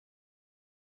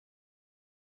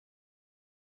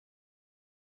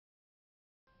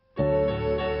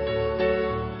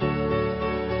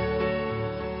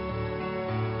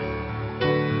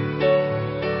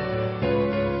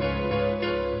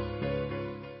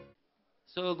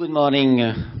So, good morning,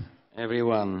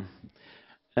 everyone.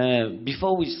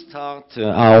 Before we start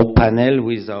our panel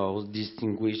with our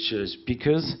distinguished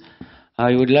speakers,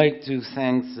 I would like to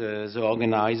thank the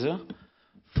organizer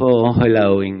for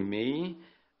allowing me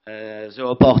the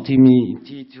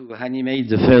opportunity to animate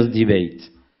the first debate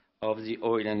of the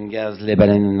Oil and Gas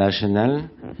Lebanon National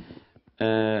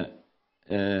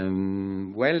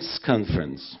Wealth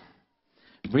Conference.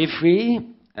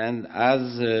 Briefly, and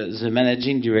as the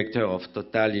managing director of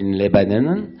Total in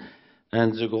Lebanon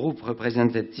and the group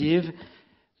representative,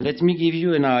 let me give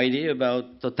you an idea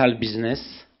about Total business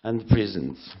and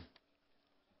presence.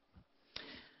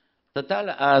 Total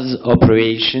has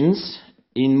operations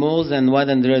in more than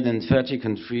 130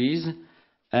 countries,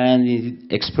 and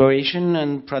its exploration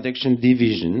and production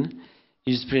division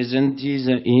is present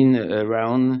in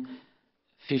around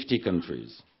 50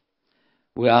 countries.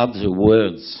 We are the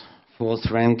world's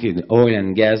fourth-ranked oil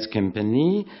and gas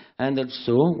company, and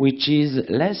also, which is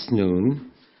less known,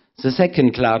 the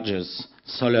second largest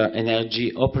solar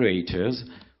energy operators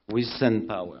with sun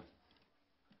power.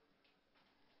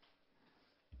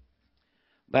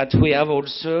 But we have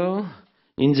also,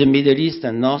 in the Middle East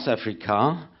and North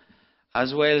Africa,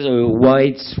 as well as a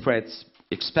widespread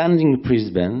expanding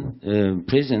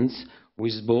presence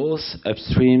with both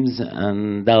upstreams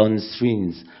and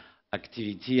downstreams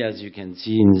activity, as you can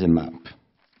see in the map.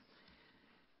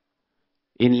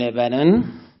 In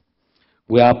Lebanon,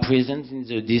 we are present in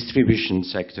the distribution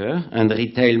sector and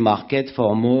retail market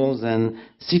for more than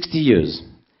 60 years.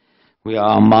 We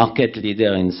are a market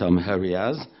leader in some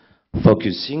areas,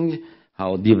 focusing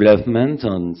our development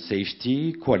on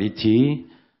safety, quality,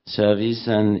 service,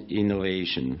 and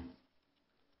innovation.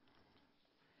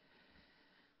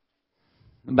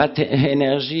 But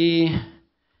energy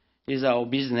is our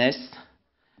business,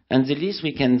 and the least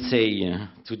we can say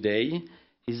today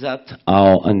is that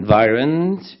our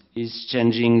environment is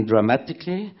changing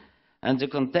dramatically, and the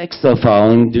context of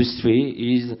our industry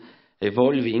is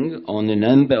evolving on a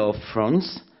number of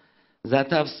fronts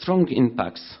that have strong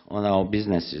impacts on our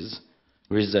businesses,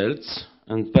 results,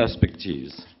 and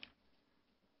perspectives.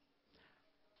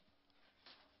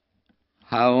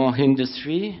 Our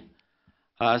industry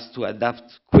has to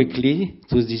adapt quickly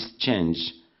to this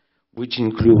change, which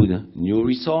include new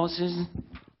resources,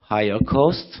 higher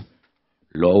costs,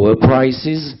 lower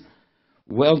prices,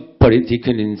 world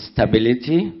political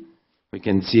instability. We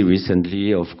can see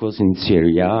recently, of course, in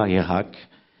Syria, Iraq,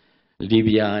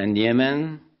 Libya, and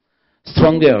Yemen,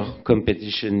 stronger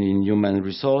competition in human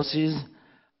resources,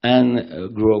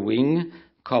 and growing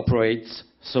corporate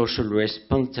social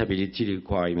responsibility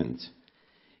requirements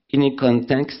in a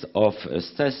context of a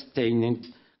sustained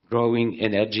growing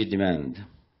energy demand.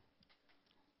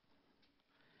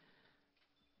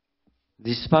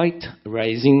 Despite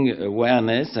rising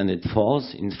awareness and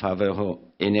efforts in favor of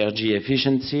energy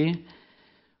efficiency,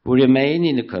 we remain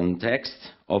in a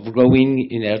context of growing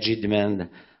energy demand,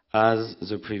 as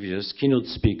the previous keynote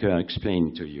speaker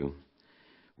explained to you,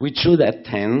 which should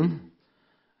attain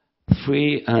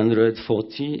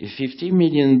 350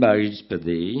 million barrels per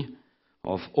day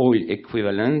of oil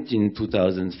equivalent in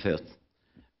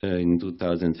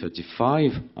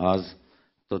 2035 as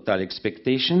total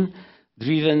expectation,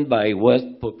 driven by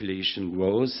world population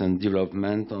growth and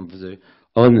development of the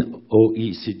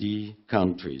OECD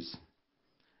countries.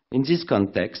 In this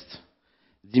context,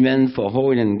 demand for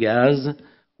oil and gas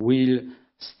will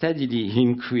steadily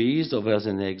increase over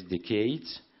the next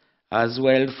decades, as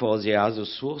well for the other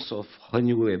source of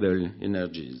renewable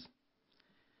energies.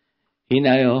 In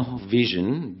our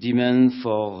vision, demand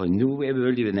for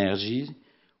renewable energy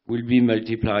will be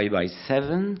multiplied by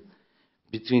 7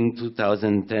 between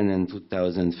 2010 and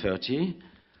 2030,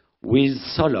 with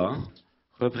solar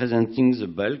representing the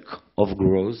bulk of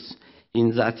growth in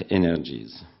that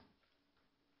energies.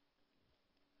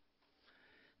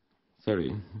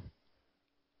 Oil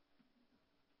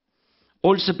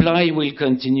supply will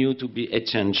continue to be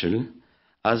essential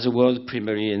as the world's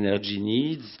primary energy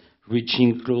needs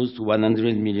reaching close to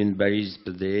 100 million barrels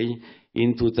per day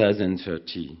in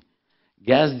 2030.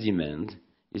 Gas demand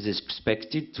is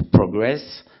expected to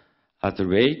progress at a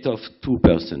rate of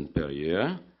 2% per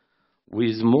year,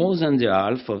 with more than the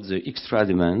half of the extra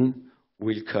demand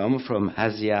will come from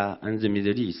Asia and the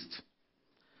Middle East.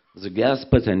 The gas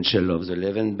potential of the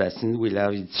Levant Basin will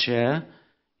have its share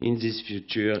in this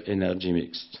future energy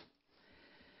mix.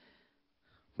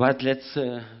 But let's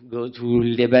go to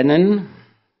Lebanon.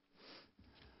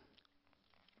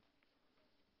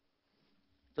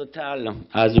 Total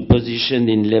has a position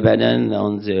in Lebanon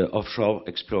on the offshore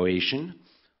exploration.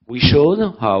 We showed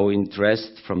our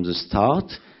interest from the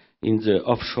start in the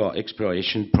offshore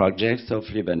exploration projects of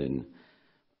Lebanon.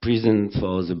 Present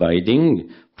for the bidding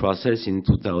process in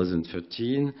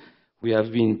 2013, we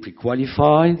have been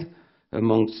pre-qualified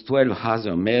amongst 12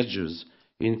 other major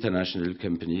international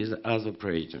companies as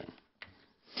operator.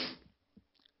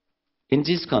 In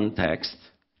this context,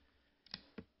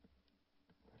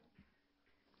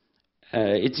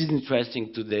 it is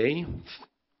interesting today,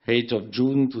 8th of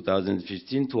June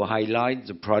 2015, to highlight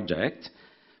the project,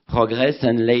 progress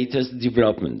and latest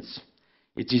developments.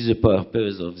 It is the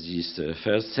purpose of this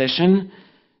first session,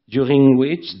 during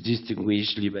which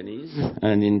distinguished Lebanese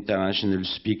and international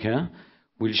speakers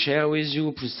will share with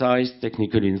you precise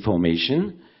technical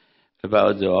information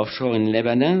about the offshore in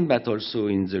Lebanon, but also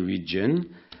in the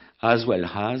region, as well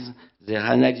as their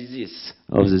analysis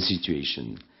of the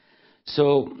situation.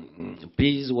 So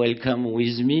please welcome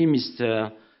with me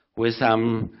Mr.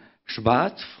 Wessam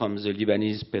Shbat from the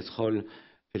Lebanese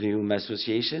Petroleum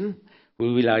Association,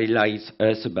 who will highlight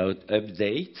us about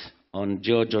updates on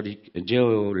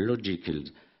geological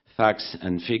facts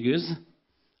and figures.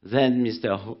 Then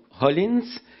Mr.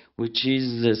 Hollins, which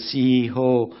is the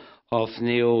CEO of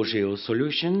Neo Geo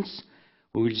Solutions,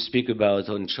 who will speak about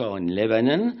onshore in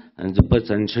Lebanon and the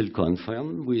potential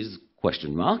confirmed with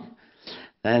question mark.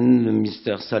 And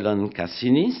Mr. Solon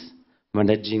Cassinis,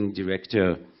 Managing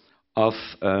Director of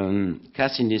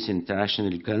Cassinis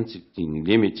International Consulting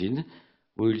Limited,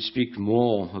 who will speak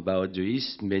more about the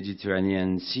East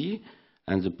Mediterranean Sea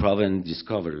and the proven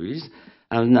discoveries.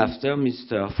 And after,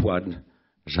 Mr. Fouad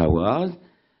Jawad,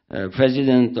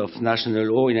 President of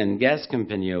National Oil and Gas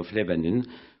Company of Lebanon,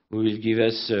 who will give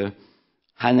us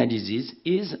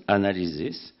his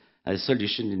analysis, a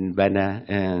solution in Lebanon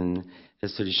and a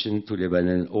solution to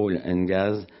Lebanon oil and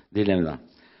gas dilemma.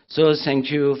 So thank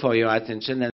you for your attention.